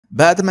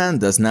Batman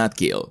does not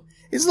kill.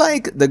 It's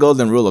like the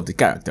golden rule of the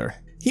character.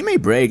 He may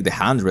break the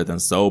 100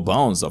 and so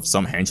bones of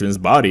some henchman's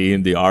body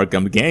in the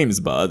Arkham games,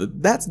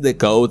 but that's the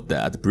code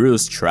that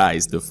Bruce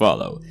tries to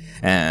follow.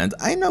 And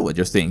I know what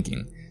you're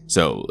thinking.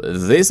 So,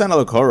 this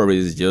analog horror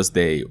is just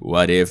a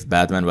what if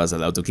Batman was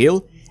allowed to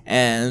kill?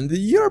 And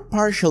you're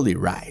partially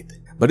right.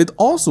 But it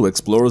also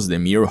explores the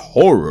mere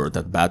horror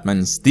that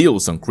Batman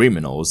steals on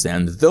criminals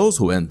and those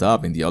who end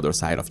up in the other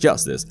side of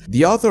justice.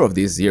 The author of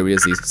this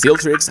series is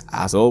Siltrix.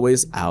 As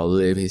always, I'll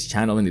leave his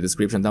channel in the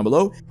description down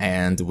below.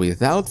 And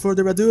without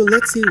further ado,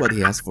 let's see what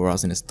he has for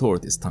us in store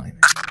this time.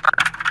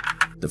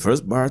 The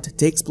first part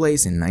takes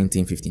place in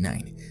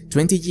 1959,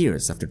 20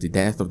 years after the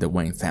death of the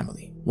Wayne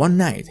family. One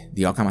night,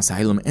 the Arkham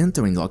Asylum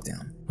entered in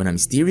lockdown when a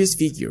mysterious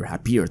figure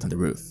appeared on the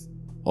roof.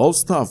 All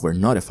staff were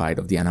notified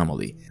of the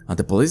anomaly, and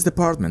the police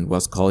department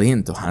was called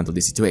in to handle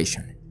the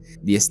situation.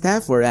 The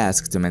staff were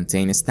asked to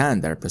maintain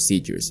standard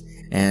procedures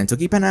and to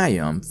keep an eye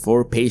on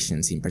 4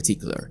 patients in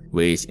particular,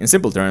 which in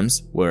simple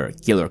terms were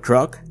Killer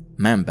Croc,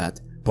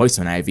 Man-Bat,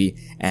 Poison Ivy,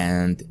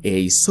 and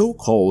a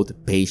so-called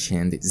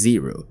Patient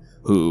Zero,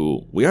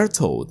 who, we are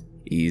told,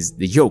 is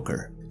the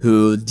Joker,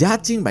 who,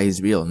 judging by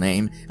his real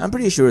name, I'm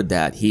pretty sure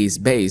that he is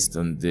based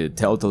on the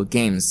Telltale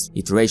Games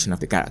iteration of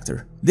the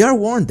character. They are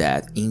warned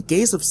that, in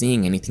case of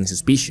seeing anything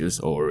suspicious,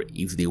 or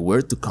if they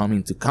were to come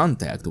into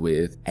contact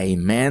with a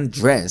man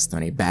dressed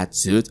in a bat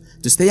suit,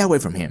 to stay away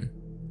from him.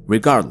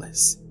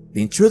 Regardless,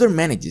 the intruder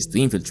manages to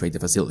infiltrate the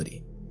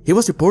facility. He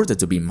was reported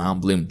to be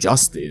mumbling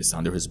justice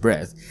under his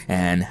breath,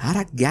 and had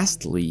a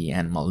ghastly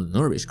and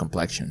malnourished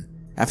complexion.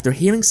 After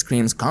hearing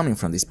screams coming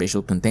from the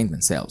special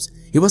containment cells,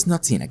 he was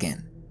not seen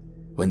again.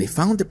 When they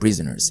found the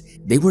prisoners,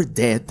 they were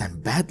dead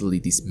and badly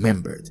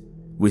dismembered,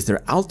 with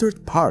their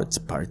altered parts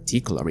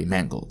particularly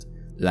mangled,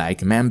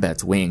 like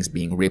Man-Bat's wings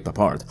being ripped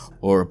apart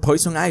or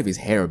Poison Ivy's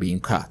hair being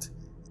cut.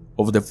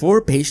 Of the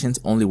 4 patients,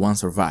 only one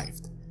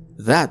survived.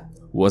 That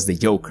was the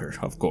Joker,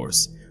 of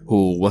course,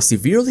 who was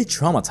severely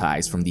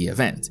traumatized from the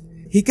event.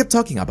 He kept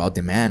talking about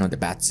the man on the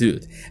bat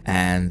suit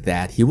and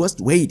that he was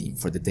waiting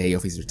for the day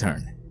of his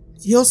return.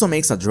 He also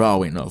makes a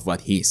drawing of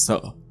what he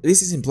saw.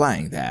 This is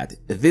implying that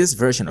this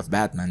version of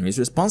Batman is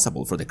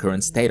responsible for the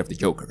current state of the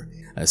Joker,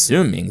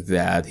 assuming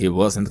that he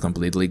wasn't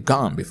completely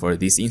gone before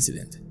this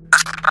incident.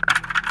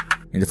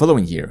 In the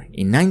following year,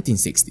 in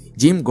 1960,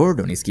 Jim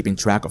Gordon is keeping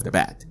track of the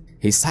Bat.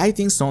 His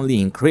sightings only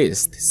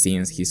increased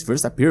since his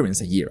first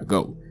appearance a year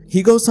ago.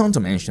 He goes on to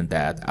mention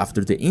that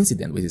after the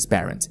incident with his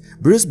parents,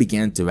 Bruce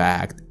began to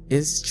act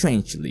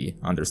strangely,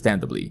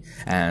 understandably,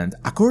 and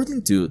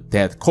according to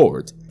Ted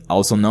Kord,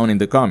 also known in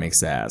the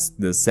comics as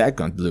the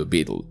second Blue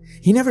Beetle,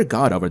 he never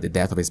got over the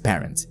death of his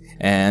parents,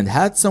 and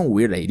had some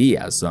weird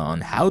ideas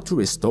on how to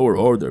restore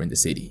order in the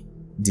city.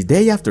 The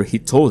day after he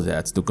told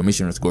that to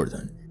Commissioner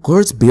Gordon,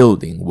 Kord's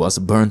building was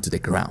burned to the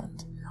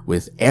ground,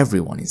 with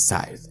everyone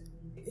inside.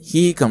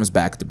 He comes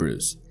back to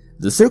Bruce.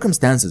 The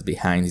circumstances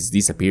behind his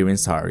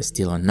disappearance are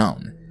still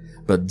unknown,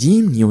 but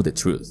Jim knew the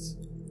truth.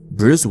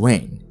 Bruce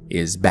Wayne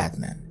is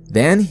Batman.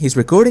 Then his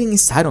recording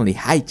is suddenly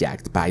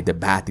hijacked by the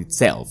Bat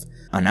itself,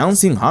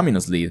 announcing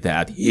ominously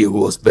that he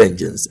was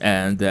vengeance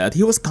and that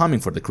he was coming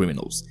for the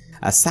criminals.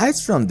 Aside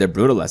from the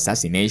brutal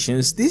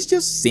assassinations, this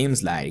just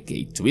seems like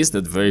a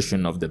twisted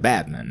version of the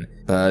Batman,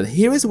 but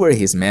here is where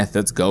his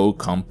methods go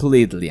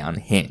completely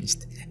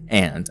unhinged.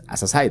 And,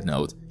 as a side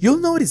note, you'll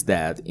notice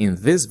that in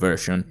this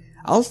version,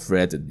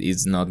 Alfred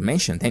is not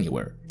mentioned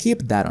anywhere.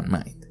 Keep that in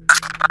mind.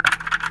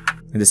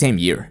 In the same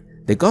year,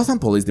 the Gotham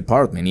Police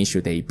Department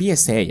issued a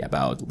PSA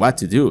about what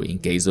to do in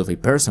case of a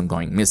person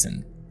going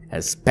missing,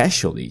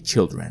 especially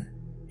children.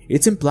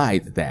 It's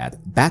implied that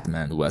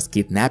Batman was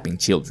kidnapping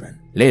children.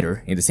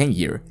 Later, in the same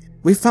year,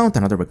 we found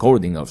another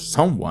recording of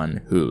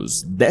someone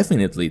who's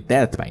definitely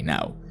dead by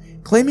now,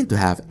 claiming to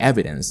have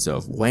evidence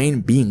of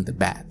Wayne being the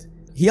Bat.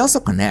 He also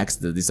connects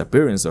the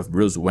disappearance of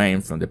Bruce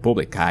Wayne from the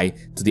public eye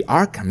to the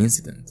Arkham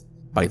incident.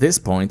 By this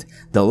point,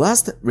 the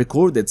last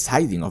recorded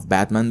sighting of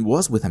Batman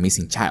was with a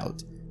missing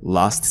child,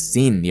 last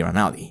seen near an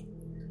alley.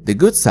 The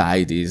good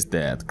side is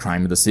that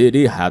crime in the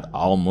city had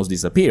almost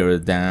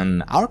disappeared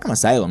and Arkham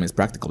Asylum is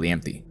practically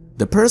empty.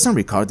 The person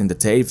recording the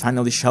tape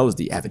finally shows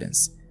the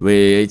evidence,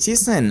 which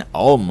is an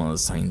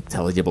almost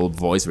unintelligible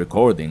voice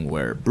recording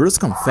where Bruce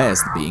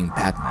confessed being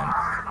Batman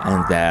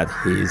and that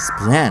his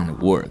plan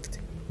worked,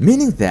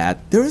 meaning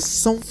that there is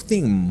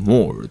something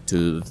more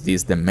to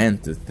this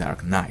demented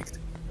Dark Knight.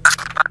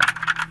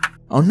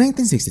 On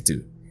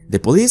 1962, the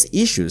police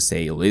issues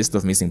a list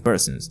of missing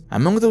persons.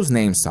 Among those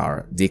names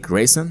are Dick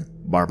Grayson,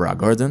 Barbara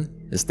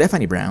Gordon,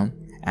 Stephanie Brown,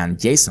 and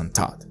Jason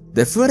Todd.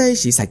 The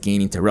footage is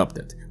again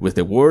interrupted with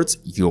the words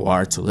 "You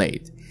are too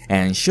late"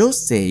 and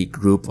shows a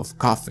group of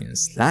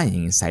coffins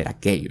lying inside a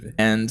cave,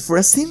 and for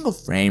a single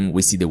frame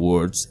we see the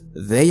words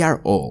 "They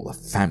are all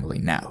family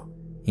now."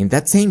 In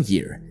that same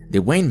year,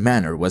 the Wayne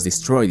Manor was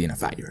destroyed in a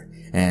fire,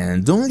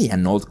 and only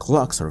an old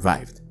clock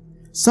survived.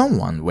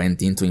 Someone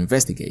went in to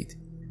investigate.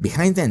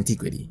 Behind the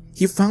antiquity,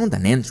 he found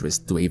an entrance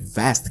to a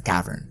vast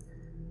cavern.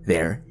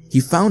 There,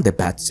 he found the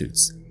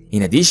Batsuits.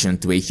 in addition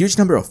to a huge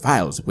number of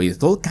files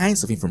with all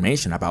kinds of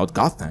information about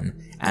Gotham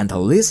and a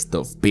list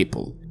of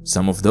people.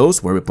 Some of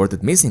those were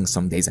reported missing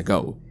some days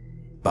ago,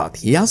 but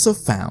he also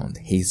found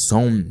his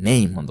own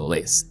name on the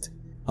list.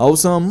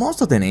 Also,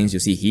 most of the names you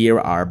see here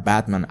are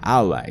Batman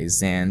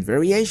allies and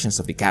variations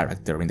of the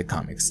character in the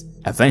comics.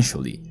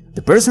 Eventually,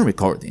 the person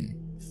recording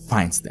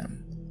finds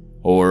them,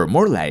 or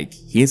more like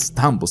he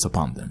stumbles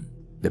upon them,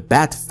 the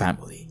Bat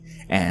family,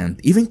 and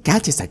even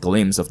catches a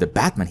glimpse of the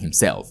Batman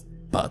himself,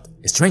 but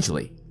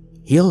strangely,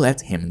 he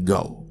let him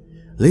go,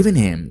 leaving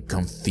him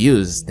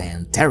confused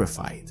and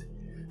terrified.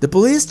 The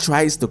police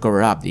tries to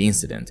cover up the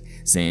incident,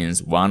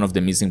 since one of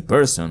the missing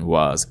person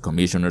was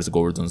Commissioner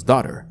Gordon's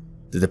daughter.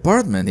 The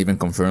department even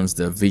confirms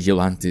the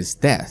vigilante's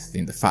death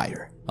in the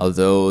fire,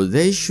 although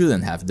they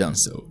shouldn't have done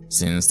so,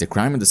 since the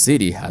crime in the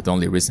city had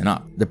only risen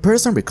up. The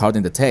person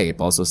recording the tape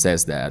also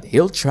says that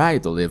he'll try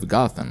to leave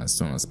Gotham as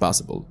soon as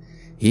possible.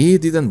 He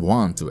didn't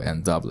want to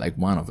end up like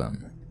one of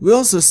them. We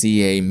also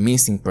see a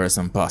missing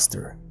person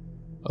poster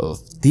of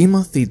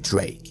Timothy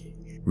Drake,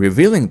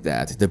 revealing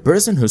that the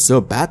person who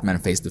saw Batman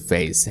face to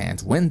face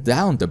and went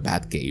down the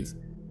Batcave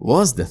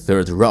was the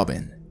third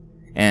Robin.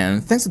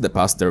 And thanks to the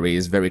poster, it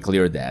is very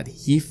clear that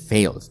he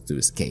failed to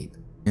escape.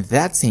 In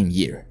that same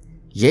year,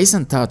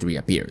 Jason Todd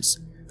reappears,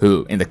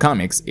 who in the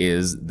comics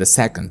is the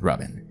second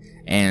Robin,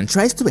 and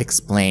tries to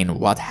explain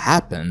what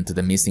happened to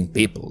the missing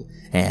people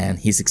and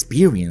his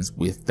experience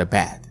with the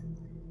Bat.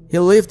 He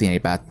lived in a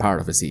bad part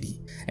of the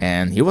city,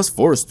 and he was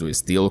forced to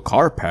steal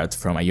car parts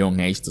from a young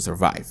age to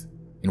survive.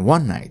 In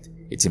one night,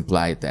 it's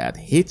implied that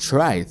he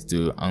tried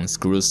to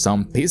unscrew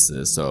some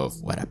pieces of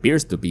what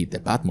appears to be the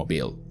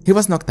Batmobile. He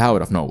was knocked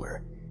out of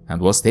nowhere and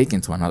was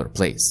taken to another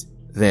place.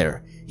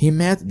 There, he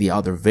met the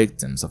other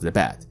victims of the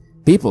Bat,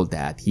 people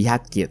that he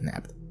had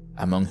kidnapped,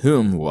 among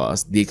whom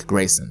was Dick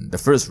Grayson, the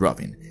first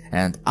Robin,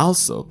 and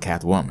also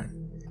Catwoman.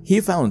 He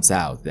found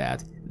out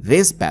that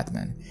this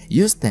Batman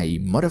used a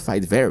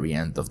modified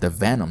variant of the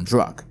Venom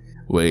drug,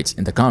 which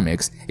in the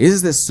comics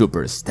is the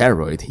super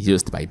steroid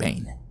used by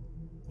Bane.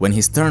 When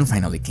his turn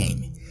finally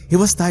came, he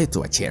was tied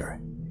to a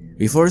chair.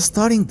 Before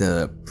starting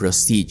the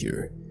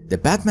procedure, the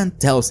Batman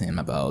tells him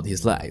about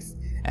his life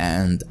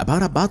and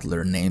about a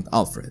butler named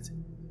Alfred.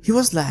 He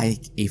was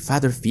like a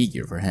father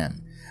figure for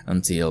him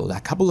until a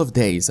couple of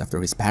days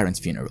after his parents'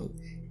 funeral.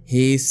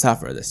 He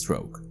suffered a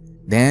stroke,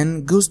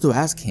 then goes to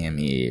ask him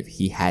if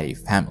he had a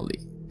family,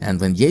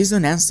 and when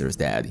Jason answers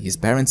that his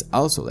parents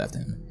also left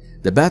him,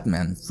 the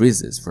Batman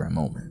freezes for a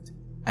moment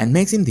and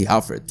makes him the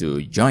offer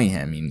to join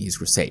him in his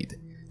crusade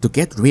to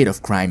get rid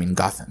of crime in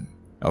Gotham.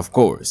 Of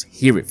course,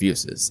 he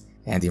refuses,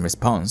 and in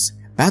response,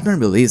 Batman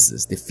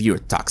releases the fear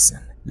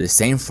toxin, the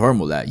same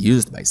formula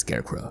used by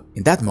Scarecrow.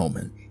 In that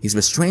moment, his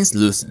restraints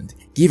loosened,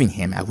 giving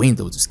him a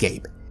window to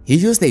escape. He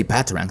used a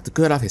batarang to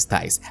cut off his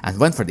ties and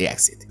went for the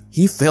exit.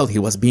 He felt he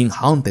was being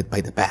haunted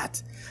by the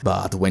Bat,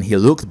 but when he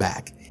looked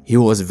back, he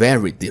was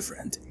very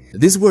different.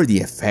 These were the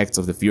effects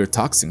of the fear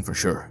toxin for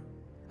sure.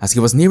 As he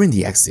was nearing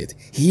the exit,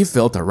 he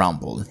felt a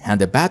rumble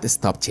and the Bat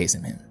stopped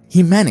chasing him.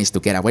 He managed to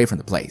get away from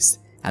the place,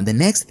 and the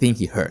next thing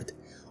he heard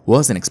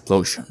was an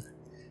explosion.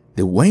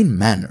 The Wayne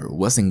Manor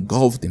was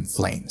engulfed in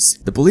flames.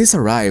 The police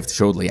arrived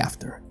shortly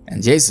after,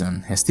 and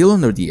Jason, still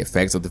under the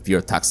effects of the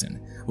fear toxin,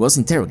 was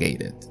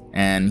interrogated,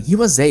 and he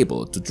was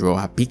able to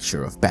draw a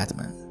picture of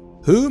Batman.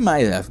 Who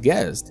might have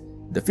guessed?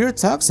 The fear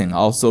toxin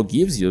also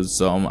gives you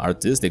some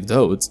artistic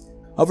dotes.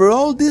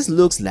 Overall, this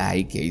looks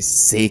like a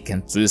sick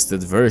and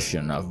twisted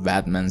version of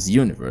Batman's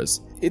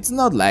universe. It's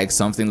not like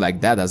something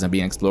like that hasn't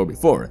been explored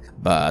before,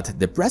 but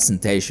the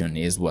presentation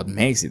is what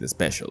makes it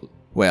special.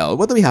 Well,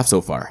 what do we have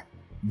so far?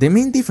 The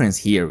main difference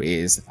here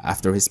is,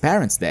 after his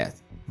parents'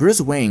 death,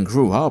 Bruce Wayne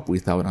grew up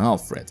without an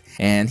Alfred,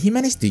 and he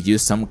managed to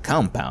use some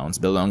compounds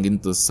belonging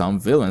to some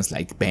villains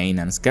like Bane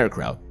and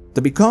Scarecrow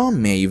to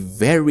become a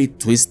very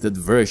twisted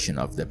version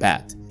of the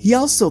Bat. He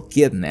also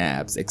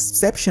kidnaps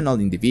exceptional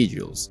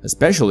individuals,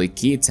 especially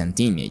kids and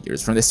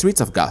teenagers from the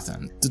streets of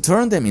Gotham, to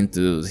turn them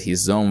into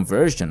his own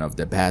version of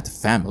the Bat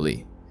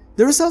family.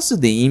 There is also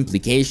the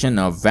implication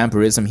of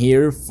vampirism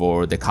here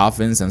for the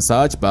coffins and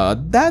such,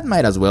 but that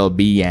might as well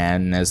be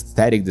an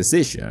aesthetic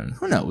decision,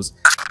 who knows.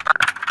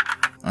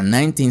 In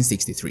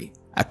 1963,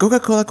 a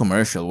Coca-Cola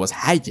commercial was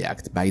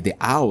hijacked by the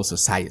Owl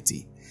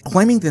Society,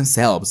 claiming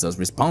themselves as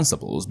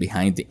responsibles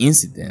behind the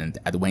incident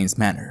at Wayne's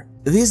Manor.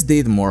 This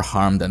did more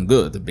harm than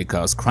good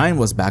because crime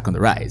was back on the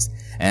rise,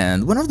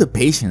 and one of the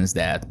patients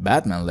that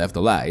Batman left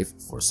alive,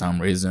 for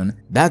some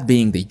reason, that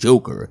being the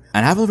Joker,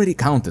 and have already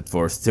counted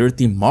for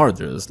 30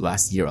 murders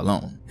last year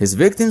alone. His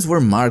victims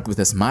were marked with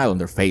a smile on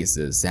their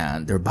faces,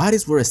 and their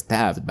bodies were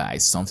stabbed by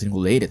something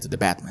related to the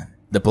Batman.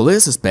 The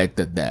police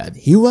suspected that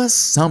he was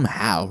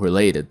somehow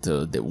related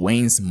to the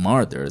Wayne's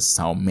murders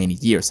so many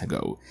years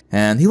ago,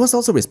 and he was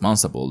also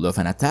responsible of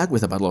an attack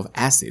with a bottle of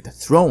acid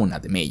thrown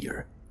at the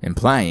mayor,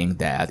 implying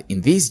that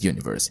in this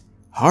universe,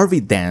 Harvey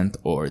Dent,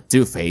 or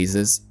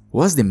Two-Faces,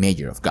 was the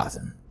mayor of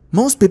Gotham.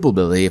 Most people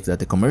believe that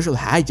the commercial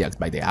hijacked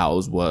by the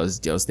Owls was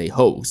just a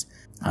hoax,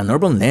 an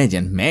urban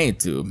legend made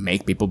to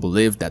make people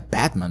believe that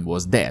Batman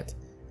was dead.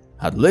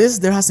 At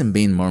least there hasn't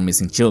been more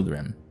missing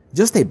children,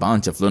 just a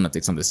bunch of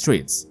lunatics on the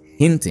streets,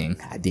 hinting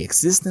at the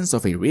existence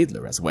of a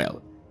Riddler as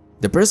well.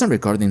 The person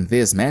recording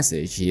this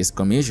message is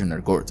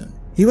Commissioner Gordon.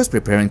 He was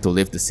preparing to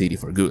leave the city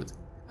for good.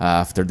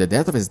 After the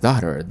death of his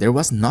daughter, there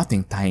was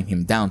nothing tying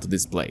him down to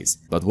this place,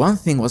 but one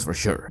thing was for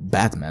sure,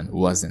 Batman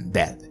wasn't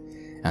dead,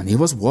 and he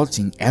was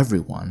watching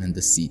everyone in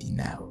the city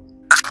now.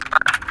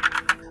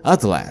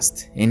 At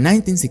last, in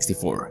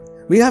 1964,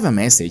 we have a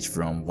message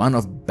from one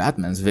of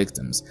Batman's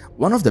victims,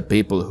 one of the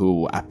people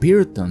who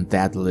appeared on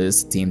that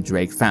list Tim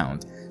Drake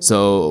found,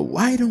 so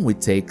why don't we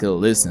take a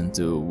listen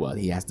to what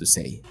he has to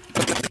say.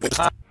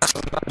 I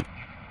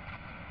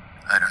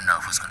don't know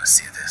who's gonna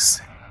see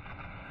this.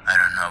 I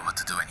don't know what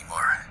to do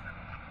anymore.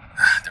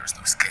 There's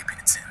no escaping,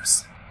 it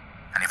seems.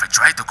 And if I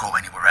try to go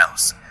anywhere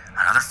else,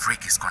 another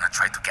freak is gonna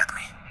try to get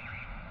me.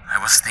 I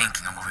was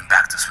thinking of moving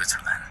back to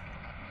Switzerland,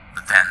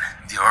 but then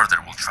the Order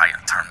will try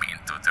and turn me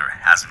into their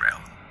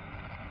Azrael.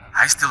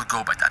 I still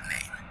go by that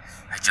name,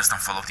 I just don't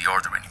follow the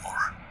Order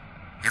anymore.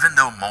 Even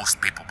though most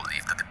people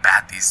believe that the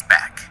Bat is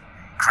back,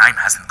 crime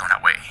hasn't gone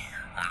away,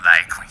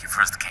 unlike when he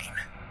first came.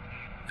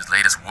 His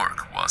latest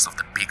work was of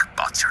the Big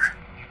Butcher.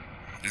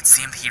 It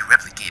seemed he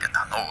replicated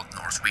an old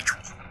Norse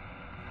ritual.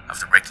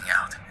 After breaking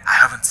out,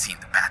 I haven't seen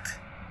the Bat,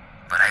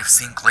 but I've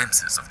seen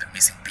glimpses of the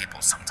missing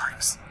people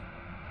sometimes.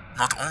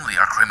 Not only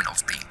are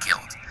criminals being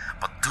killed,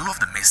 but two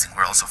of the missing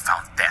were also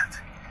found dead,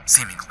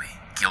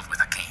 seemingly killed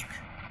with a cane.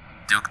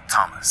 Duke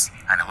Thomas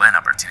and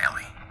Elena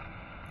Bertinelli.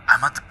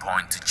 I'm at the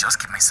point to just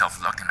keep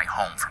myself locked in my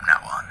home from now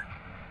on,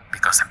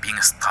 because I'm being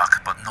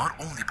stalked but not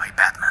only by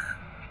Batman,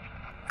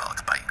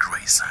 but by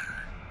Grayson.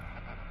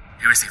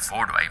 Here is a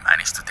photo I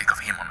managed to take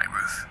of him on my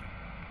roof.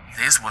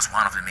 This was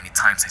one of the many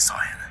times I saw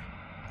him.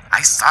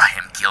 I saw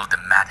him kill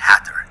the Mad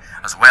Hatter,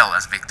 as well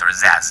as Victor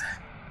Zsasz.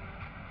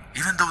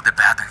 Even though the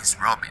Bat and his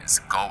Robins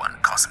go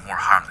and cause more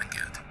harm than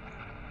good,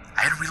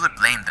 I don't really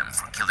blame them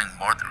for killing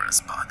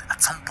murderers, but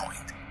at some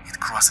point, it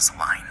crosses a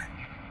line.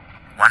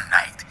 One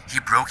night, he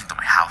broke into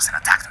my house and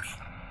attacked me.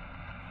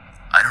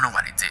 I don't know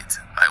what he did,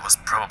 I was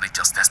probably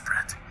just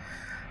desperate,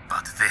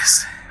 but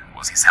this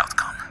was his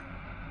outcome.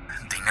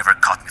 They never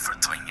caught me for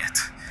doing it.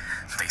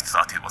 They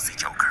thought it was the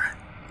Joker.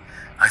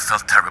 I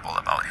felt terrible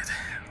about it,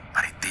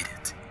 but I did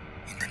it,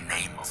 in the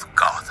name of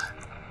God.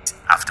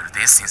 After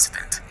this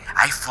incident,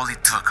 I fully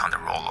took on the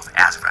role of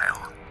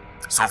Azrael.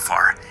 So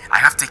far, I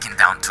have taken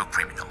down two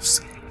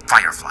criminals,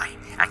 Firefly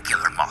and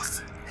Killer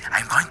Moth.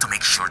 I'm going to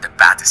make sure the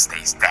Bat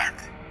stays dead,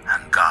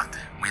 and God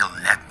will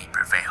let me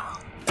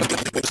prevail.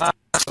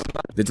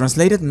 The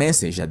translated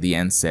message at the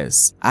end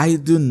says, I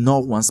do no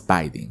one's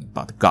bidding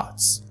but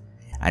God's,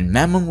 and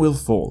Mammon will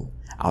fall,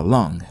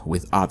 along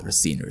with other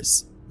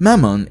sinners.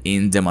 Mammon,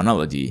 in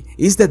demonology,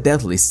 is the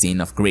deadly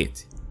sin of greed.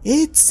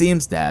 It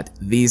seems that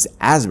this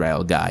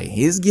Azrael guy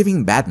is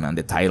giving Batman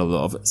the title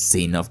of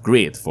Sin of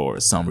Greed for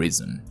some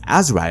reason.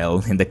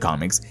 Azrael, in the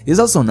comics, is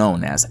also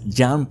known as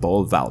Jean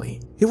Paul Valley.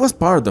 He was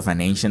part of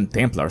an ancient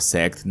Templar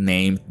sect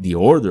named the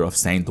Order of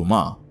Saint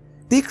Dumas.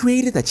 They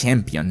created a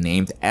champion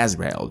named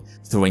Azrael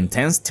through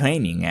intense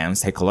training and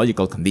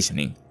psychological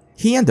conditioning.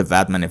 He and the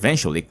Batman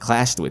eventually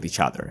clashed with each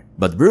other,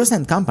 but Bruce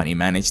and company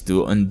managed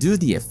to undo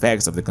the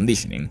effects of the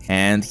conditioning,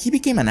 and he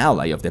became an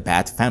ally of the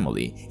Bat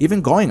family, even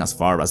going as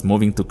far as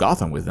moving to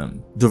Gotham with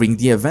them. During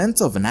the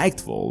events of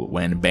Nightfall,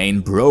 when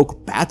Bane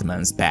broke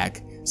Batman's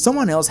back,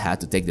 someone else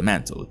had to take the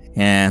mantle,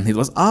 and it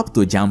was up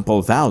to Jean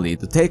Paul Valley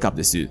to take up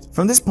the suit.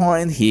 From this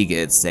point, he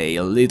gets a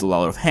little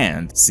out of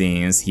hand,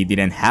 since he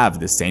didn't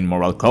have the same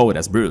moral code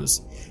as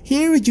Bruce.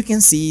 Here you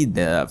can see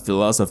the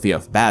philosophy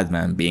of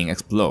Batman being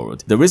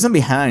explored, the reason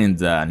behind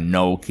the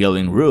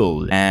no-killing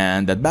rule,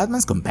 and that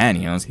Batman's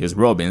companions, his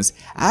Robins,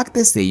 act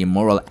as a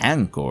moral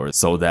anchor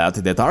so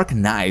that the Dark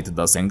Knight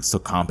doesn't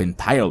succumb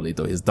entirely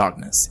to his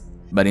darkness.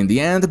 But in the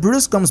end,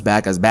 Bruce comes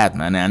back as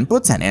Batman and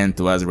puts an end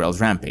to Azrael's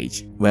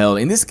rampage. Well,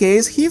 in this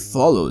case, he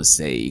follows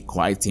a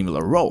quite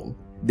similar role.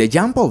 The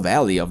Jean Paul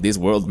Valley of this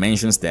world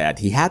mentions that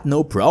he had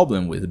no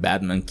problem with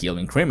Batman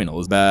killing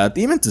criminals, but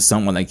even to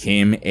someone like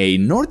him, a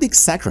Nordic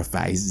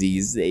sacrifice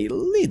is a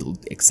little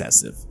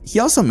excessive.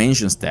 He also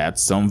mentions that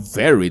some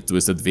very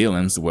twisted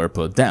villains were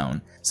put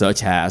down,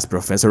 such as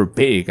Professor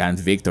Pig and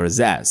Victor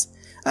Zsasz.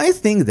 I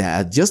think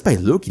that just by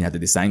looking at the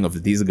design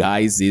of these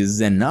guys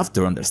is enough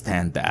to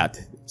understand that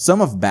some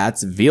of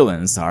Bat's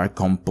villains are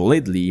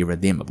completely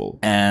irredeemable.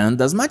 And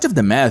as much of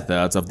the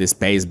methods of the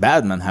Space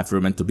Batman have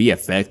proven to be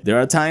effective, there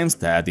are times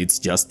that it's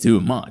just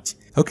too much.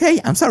 Okay,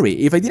 I'm sorry,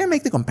 if I didn't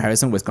make the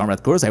comparison with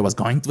Conrad Kurz, I was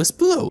going to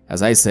explode.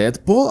 As I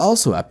said, Paul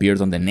also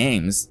appeared on the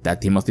names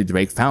that Timothy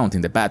Drake found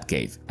in the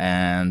Batcave.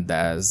 And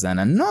as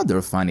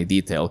another funny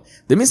detail,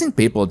 the missing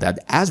people that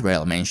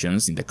Azrael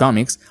mentions in the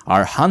comics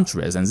are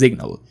Huntress and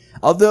Signal.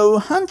 Although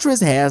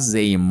Huntress has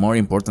a more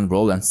important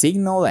role than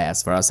Signal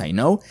as far as I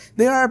know,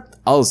 they are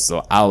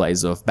also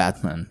allies of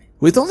Batman.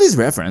 With all this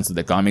reference to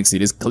the comics,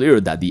 it is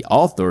clear that the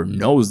author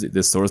knows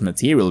the source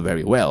material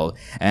very well,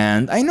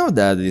 and I know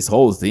that this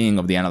whole thing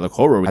of the analog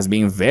horror has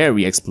been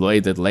very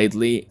exploited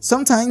lately.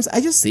 Sometimes I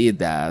just see it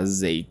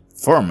as a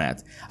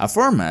format, a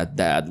format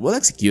that, well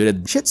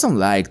executed, shed some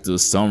light to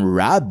some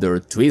rather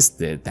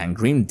twisted and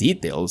grim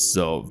details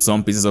of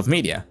some pieces of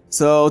media.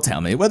 So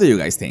tell me, what do you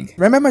guys think?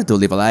 Remember to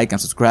leave a like and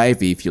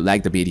subscribe if you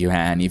like the video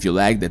and if you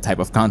like the type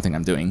of content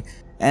I'm doing.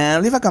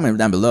 And leave a comment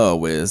down below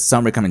with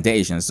some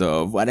recommendations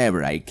of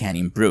whatever I can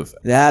improve.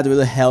 That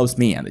really helps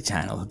me and the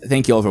channel.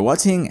 Thank you all for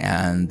watching,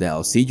 and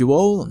I'll see you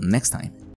all next time.